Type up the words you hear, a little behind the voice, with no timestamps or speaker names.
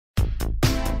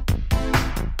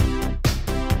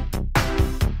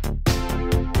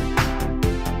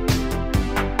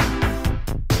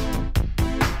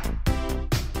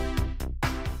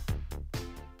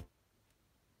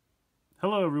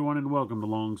Hello everyone and welcome to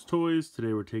Long's Toys.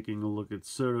 Today we're taking a look at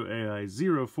SODO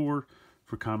AI-04 for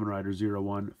Kamen Rider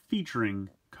 01 featuring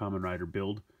Kamen Rider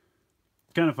build.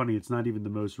 Kind of funny, it's not even the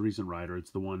most recent rider,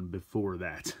 it's the one before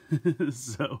that.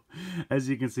 So, as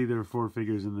you can see, there are 4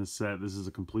 figures in this set. This is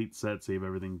a complete set, so you have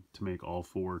everything to make all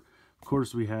 4. Of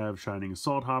course, we have Shining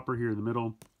Assault Hopper here in the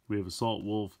middle. We have Assault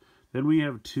Wolf. Then we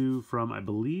have 2 from, I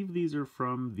believe these are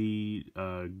from the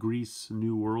Grease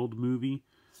New World movie.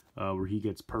 Where he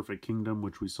gets Perfect Kingdom,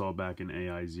 which we saw back in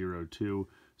AI-02.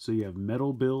 So you have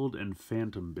Metal Build and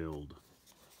Phantom Build,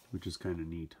 which is kind of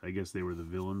neat. I guess they were the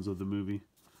villains of the movie.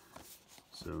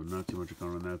 So not too much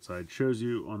going on that side. Shows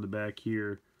you on the back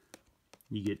here,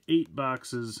 you get 8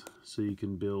 boxes, so you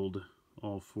can build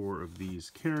all 4 of these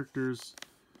characters.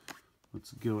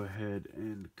 Let's go ahead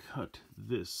and cut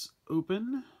this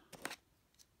open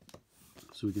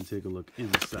so we can take a look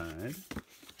inside.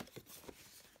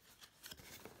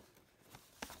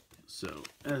 So,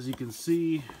 as you can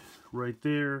see right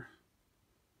there,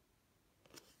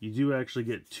 you do actually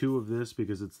get 2 of this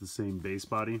because it's the same base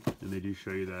body, and they do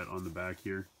show you that on the back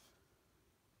here.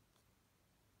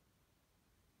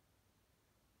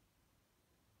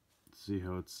 See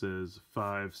how it says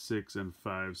 5, 6, and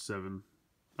 5, 7.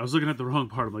 I was looking at the wrong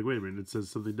part. I'm like, wait a minute, it says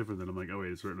something different. Then I'm like, oh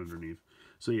wait, it's written underneath.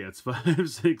 So yeah, it's 5,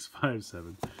 6, 5,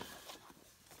 7.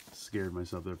 Scared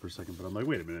myself there for a second, but I'm like,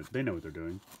 wait a minute, they know what they're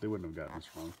doing. They wouldn't have gotten this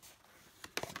wrong.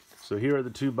 So here are the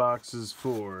 2 boxes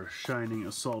for Shining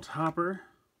Assault Hopper.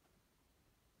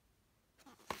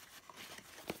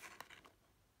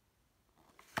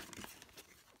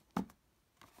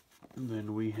 And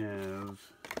then we have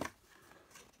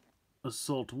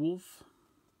Assault Wolf.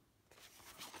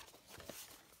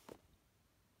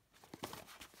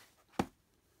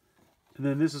 And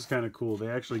then this is kind of cool. They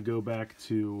actually go back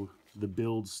to the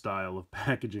build style of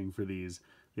packaging for these.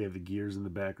 They have the gears in the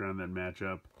background that match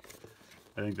up.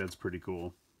 I think that's pretty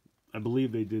cool. I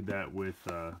believe they did that with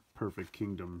Perfect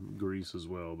Kingdom Grease as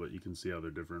well, but you can see how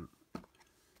they're different.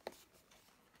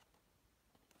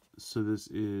 So this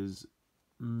is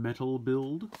Metal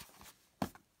Build.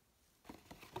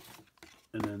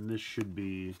 And then this should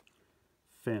be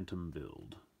Phantom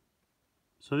Build.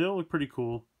 So they all look pretty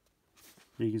cool.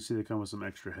 You can see they come with some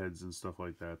extra heads and stuff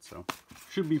like that. So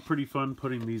should be pretty fun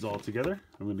putting these all together.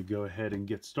 I'm going to go ahead and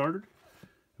get started.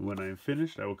 When I am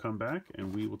finished, I will come back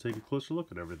and we will take a closer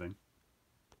look at everything.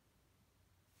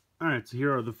 Alright, so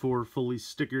here are the 4 fully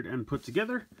stickered and put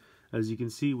together. As you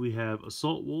can see, we have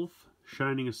Assault Wolf,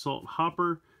 Shining Assault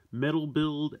Hopper, Metal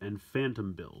Build, and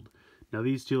Phantom Build. Now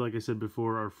these 2, like I said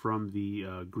before, are from the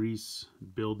Grease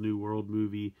Build New World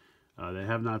movie that I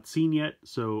have not seen yet.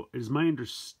 So it is my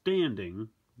understanding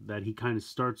that he kind of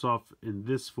starts off in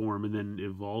this form and then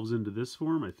evolves into this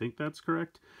form. I think that's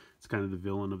correct. It's kind of the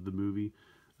villain of the movie.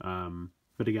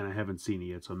 But again, I haven't seen it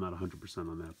yet, so I'm not 100%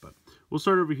 on that. But we'll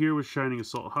start over here with Shining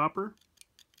Assault Hopper.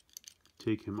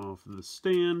 Take him off the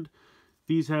stand.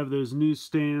 These have those new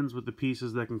stands with the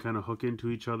pieces that can kind of hook into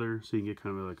each other, so you can get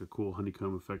kind of like a cool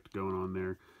honeycomb effect going on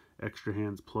there. Extra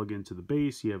hands plug into the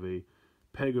base. You have a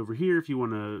peg over here if you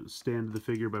want to stand the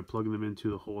figure by plugging them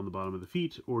into the hole in the bottom of the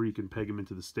feet, or you can peg them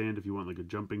into the stand if you want like a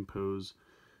jumping pose.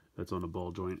 That's on a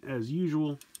ball joint as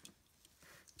usual.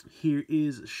 Here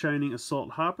is Shining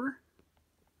Assault Hopper.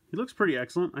 He looks pretty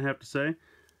excellent, I have to say.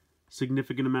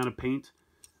 Significant amount of paint.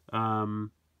 On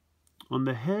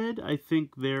the head, I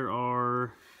think there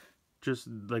are just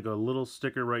like a little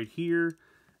sticker right here,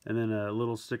 and then a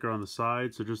little sticker on the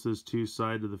side, so just those 2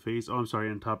 sides of the face. Oh, I'm sorry,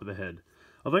 on top of the head.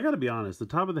 Although I gotta be honest, the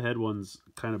top of the head ones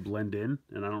kind of blend in,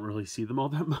 and I don't really see them all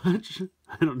that much.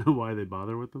 I don't know why they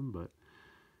bother with them, but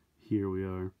here we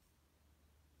are.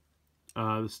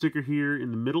 The sticker here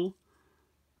in the middle,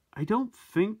 I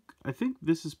think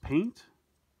this is paint.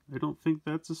 I don't think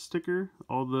that's a sticker.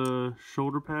 All the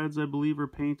shoulder pads, I believe, are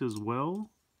paint as well.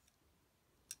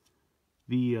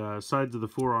 The sides of the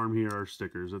forearm here are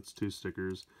stickers. That's 2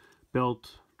 stickers.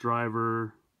 Belt,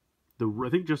 driver, I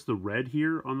think just the red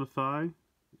here on the thigh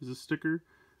is a sticker.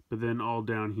 But then all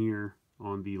down here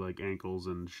on the like ankles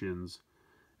and shins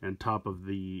and top of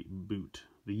the boot.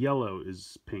 The yellow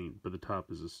is paint, but the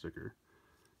top is a sticker.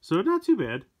 So not too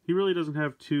bad. He really doesn't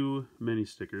have too many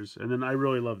stickers. And then I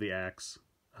really love the axe.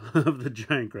 I love the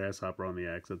giant grasshopper on the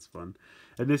axe. That's fun.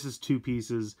 And this is 2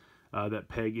 pieces that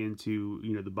peg into,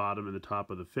 you know, the bottom and the top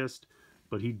of the fist.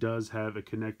 But he does have a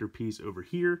connector piece over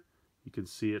here. You can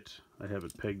see it. I have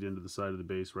it pegged into the side of the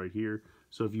base right here.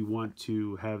 So if you want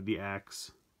to have the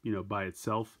axe, you know, by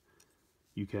itself,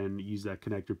 you can use that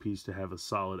connector piece to have a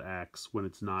solid axe when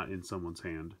it's not in someone's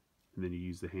hand. And then you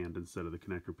use the hand instead of the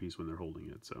connector piece when they're holding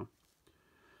it. So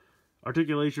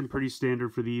articulation, pretty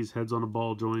standard for these. Heads on a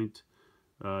ball joint.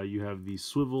 You have the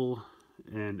swivel,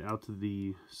 and out to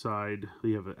the side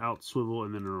you have an out swivel,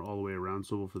 and then an all the way around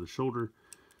swivel for the shoulder.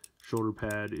 Shoulder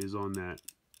pad is on that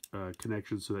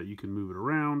connection so that you can move it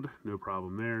around, no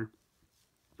problem there.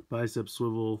 Bicep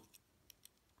swivel,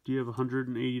 do you have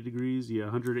 180 degrees? Yeah,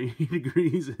 180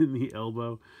 degrees in the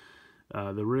elbow.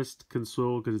 The wrist can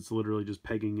swivel because it's literally just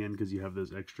pegging in, because you have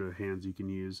those extra hands you can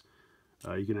use.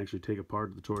 You can actually take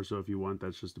apart the torso if you want.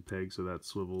 That's just a peg, so that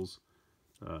swivels.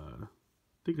 I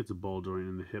think it's a ball joint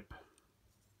in the hip.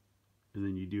 And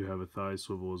then you do have a thigh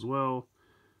swivel as well.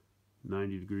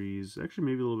 90 degrees, actually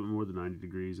maybe a little bit more than 90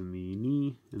 degrees in the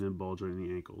knee, and then ball joint in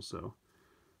the ankle. So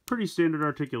pretty standard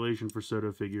articulation for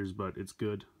SODO figures, but it's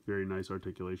good. Very nice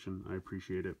articulation. I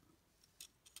appreciate it.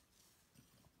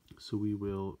 So we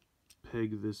will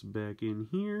peg this back in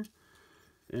here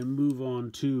and move on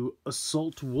to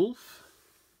Assault Wolf.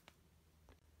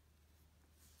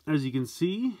 As you can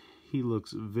see, he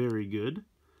looks very good.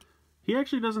 He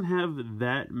actually doesn't have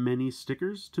that many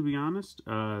stickers, to be honest.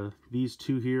 These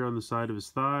two here on the side of his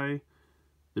thigh,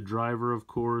 the driver, of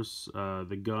course,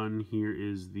 the gun here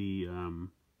is the, and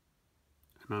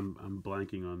I'm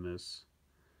blanking on this.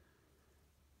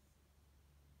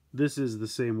 This is the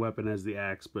same weapon as the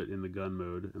axe, but in the gun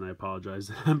mode, and I apologize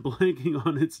that I'm blanking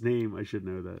on its name. I should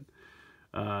know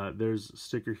that. There's a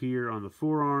sticker here on the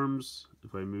forearms.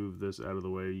 If I move this out of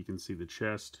the way, you can see the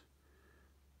chest.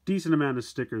 Decent amount of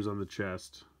stickers on the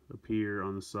chest. Up here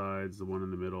on the sides, the one in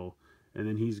the middle. And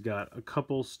then he's got a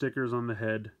couple stickers on the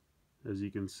head, as you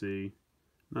can see.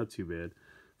 Not too bad.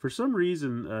 For some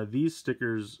reason, these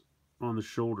stickers on the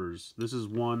shoulders, this is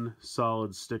one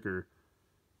solid sticker.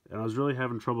 And I was really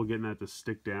having trouble getting that to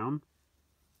stick down.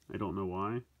 I don't know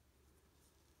why.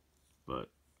 But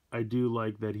I do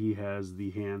like that he has the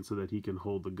hand so that he can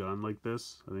hold the gun like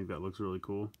this. I think that looks really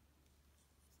cool.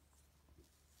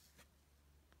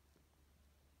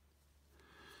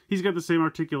 He's got the same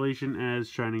articulation as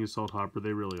Shining Assault Hopper.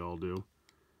 They really all do.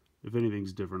 If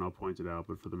anything's different, I'll point it out,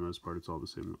 but for the most part, it's all the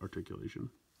same articulation.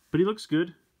 But he looks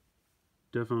good.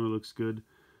 Definitely looks good.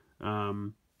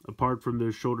 Apart from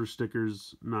those shoulder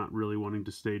stickers not really wanting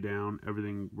to stay down,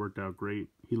 everything worked out great.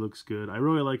 He looks good. I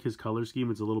really like his color scheme.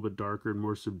 It's a little bit darker and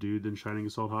more subdued than Shining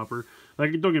Assault Hopper.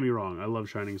 Like, don't get me wrong, I love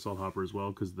Shining Assault Hopper as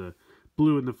well, because the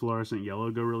blue and the fluorescent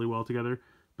yellow go really well together.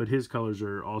 But his colors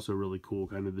are also really cool,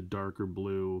 kind of the darker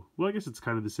blue. Well, I guess it's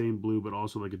kind of the same blue, but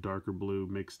also like a darker blue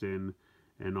mixed in,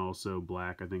 and also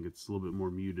black. I think it's a little bit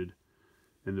more muted.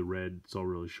 And the red, it's all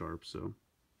really sharp, so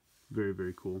very,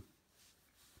 very cool.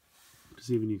 Does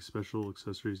he have any special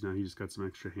accessories? Now he just got some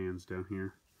extra hands down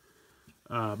here.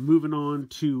 Moving on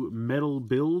to Metal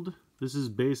Build. This is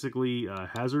basically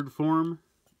hazard form,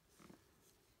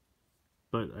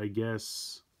 but I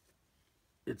guess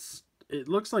it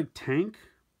looks like tank,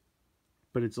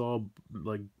 but it's all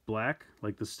like black.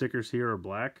 Like the stickers here are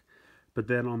black, but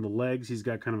then on the legs he's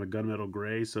got kind of a gunmetal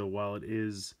gray. So while it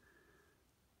is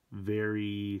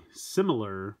very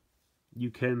similar, you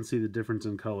can see the difference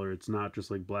in color. It's not just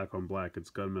like black on black,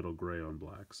 it's gunmetal gray on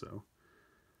black. So,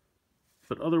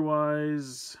 but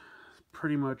otherwise,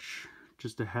 pretty much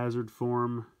just a hazard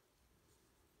form.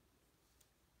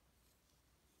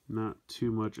 Not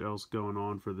too much else going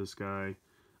on for this guy.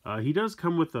 He does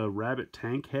come with a rabbit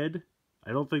tank head.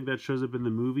 I don't think that shows up in the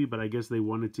movie, but I guess they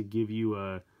wanted to give you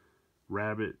a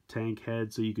rabbit tank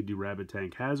head so you could do rabbit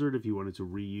tank hazard if you wanted to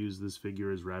reuse this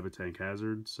figure as rabbit tank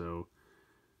hazard. So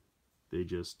they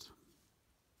just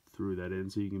threw that in.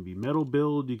 So you can be metal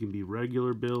build, you can be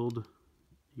regular build.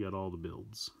 You got all the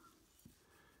builds.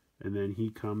 And then he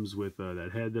comes with that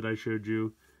head that I showed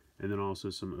you, and then also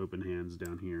some open hands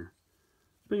down here.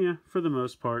 But yeah, for the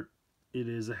most part, it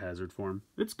is a hazard form.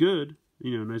 It's good,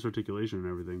 you know, nice articulation and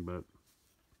everything, but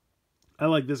I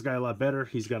like this guy a lot better.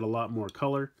 He's got a lot more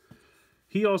color.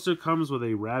 He also comes with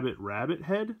a rabbit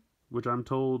head, which I'm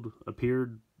told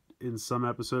appeared in some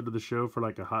episode of the show for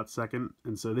like a hot second,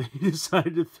 and so they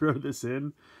decided to throw this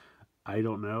in. I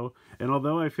don't know. And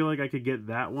although I feel like I could get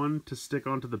that one to stick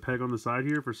onto the peg on the side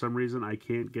here, for some reason I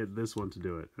can't get this one to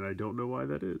do it, and I don't know why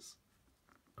that is.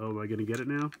 Oh, am I going to get it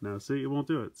now? No, see, it won't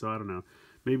do it, so I don't know.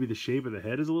 Maybe the shape of the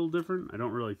head is a little different. I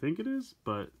don't really think it is,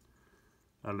 but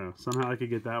I don't know. Somehow I could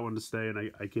get that one to stay,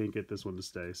 and I can't get this one to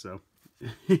stay, so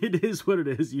it is what it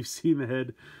is. You've seen the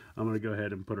head. I'm going to go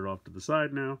ahead and put it off to the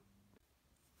side now.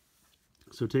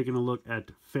 So taking a look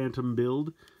at Phantom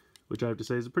Build, which I have to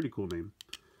say is a pretty cool name.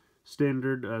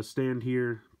 Standard stand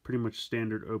here, pretty much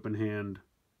standard open hand,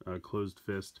 closed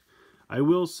fist. I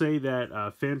will say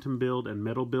that Phantom Build and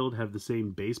Metal Build have the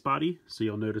same base body, so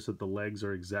you'll notice that the legs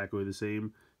are exactly the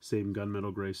same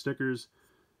gunmetal gray stickers.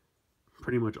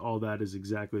 pretty much all that is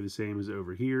exactly the same as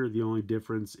over here. The only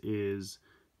difference is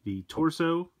the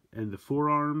torso and the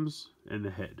forearms and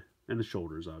the head and the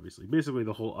shoulders, obviously. Basically,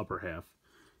 the whole upper half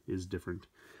is different.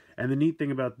 And the neat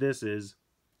thing about this is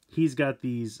he's got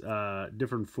these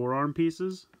different forearm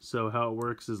pieces. So how it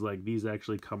works is like these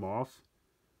actually come off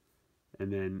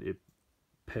and then it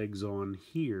pegs on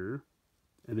here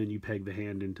and then you peg the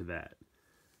hand into that.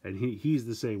 And he's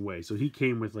the same way. So he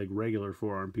came with like regular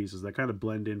forearm pieces that kind of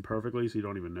blend in perfectly so you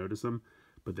don't even notice them.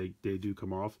 But they do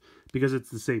come off because it's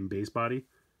the same base body.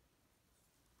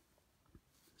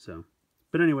 So,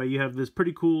 but anyway, you have this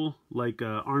pretty cool like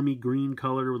army green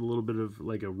color with a little bit of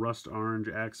like a rust orange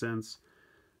accents.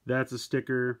 That's a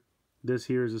sticker. This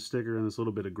here is a sticker and this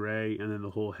little bit of gray. And then the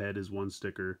whole head is one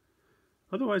sticker.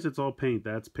 Otherwise, it's all paint.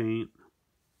 That's paint.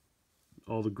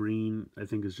 All the green, I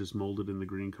think, is just molded in the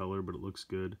green color, but it looks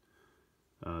good.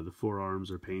 The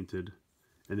forearms are painted.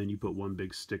 And then you put one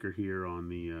big sticker here on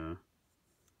the...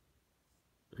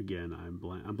 Again, I'm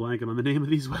blanking on the name of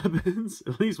these weapons.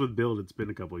 At least with Build, it's been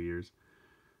a couple years.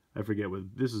 I forget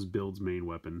what... This is Build's main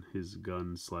weapon. His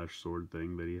gun/sword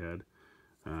thing that he had.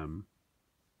 I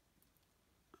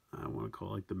want to call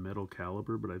it like the metal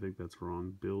caliber, but I think that's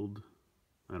wrong. Build...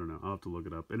 I don't know. I'll have to look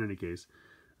it up. In any case...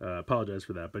 apologize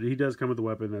for that, but he does come with a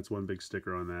weapon. That's one big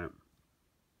sticker on that.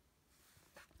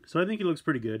 So I think he looks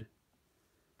pretty good.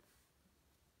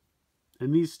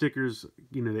 And these stickers,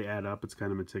 you know, they add up. It's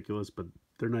kind of meticulous, but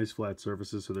they're nice flat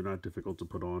surfaces, so they're not difficult to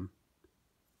put on.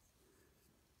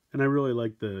 And I really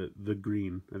like the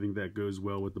green. I think that goes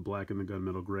well with the black and the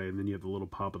gunmetal gray, and then you have the little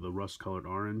pop of the rust-colored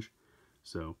orange.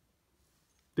 So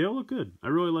they all look good. I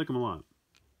really like them a lot.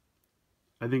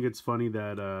 I think it's funny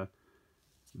that...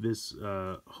 this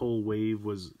whole wave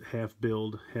was half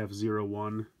Build, half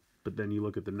 01, but then you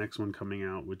look at the next one coming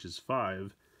out, which is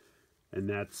 5, and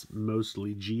that's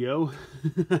mostly Geo.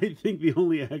 I think the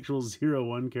only actual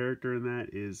 01 character in that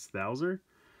is Thouser,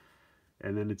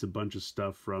 and then it's a bunch of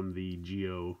stuff from the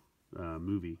Geo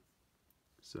movie.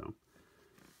 So,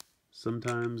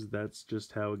 sometimes that's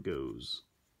just how it goes.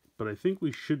 But I think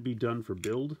we should be done for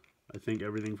Build. I think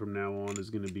everything from now on is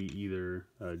going to be either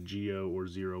Geo or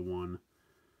 01.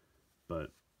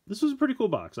 But this was a pretty cool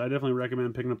box. I definitely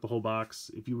recommend picking up the whole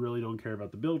box. If you really don't care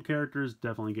about the Build characters,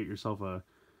 definitely get yourself a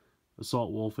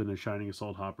Assault Wolf and a Shining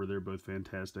Assault Hopper. They're both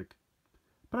fantastic.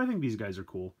 But I think these guys are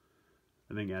cool.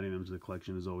 I think adding them to the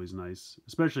collection is always nice.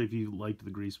 Especially if you liked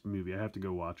the Grease movie. I have to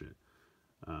go watch it.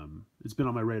 It's been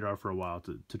on my radar for a while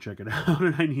to check it out.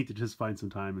 And I need to just find some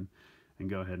time and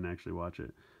go ahead and actually watch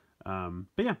it.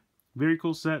 But yeah, very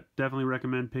cool set. Definitely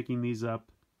recommend picking these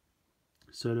up.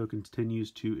 SODO continues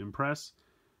to impress.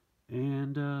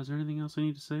 And is there anything else I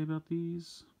need to say about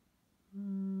these?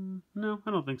 No,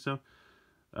 I don't think so.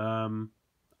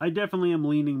 I definitely am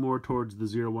leaning more towards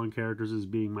the 01 characters as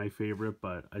being my favorite,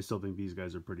 but I still think these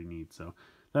guys are pretty neat. So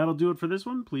that'll do it for this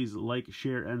one. Please like,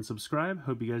 share, and subscribe.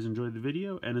 Hope you guys enjoyed the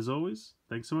video. And as always,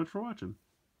 thanks so much for watching.